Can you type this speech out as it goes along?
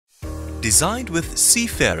Designed with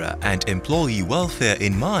seafarer and employee welfare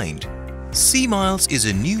in mind, SeaMiles is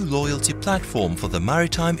a new loyalty platform for the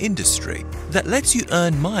maritime industry that lets you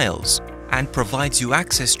earn miles and provides you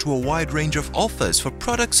access to a wide range of offers for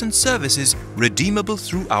products and services redeemable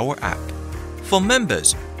through our app. For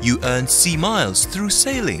members, you earn SeaMiles through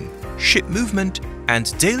sailing, ship movement,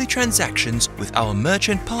 and daily transactions with our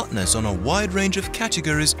merchant partners on a wide range of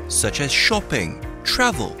categories such as shopping,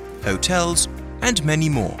 travel, hotels, and many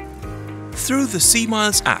more. Through the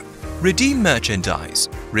SeaMiles app, redeem merchandise,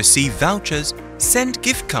 receive vouchers, send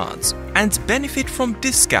gift cards, and benefit from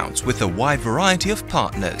discounts with a wide variety of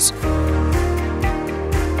partners.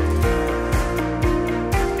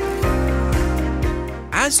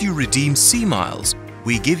 As you redeem SeaMiles,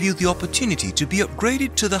 we give you the opportunity to be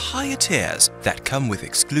upgraded to the higher tiers that come with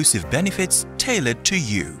exclusive benefits tailored to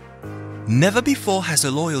you. Never before has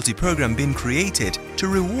a loyalty program been created to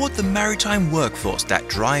reward the maritime workforce that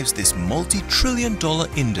drives this multi-trillion-dollar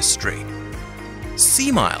industry.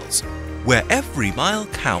 SeaMiles, where every mile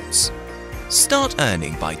counts. Start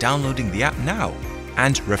earning by downloading the app now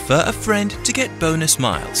and refer a friend to get bonus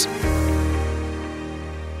miles.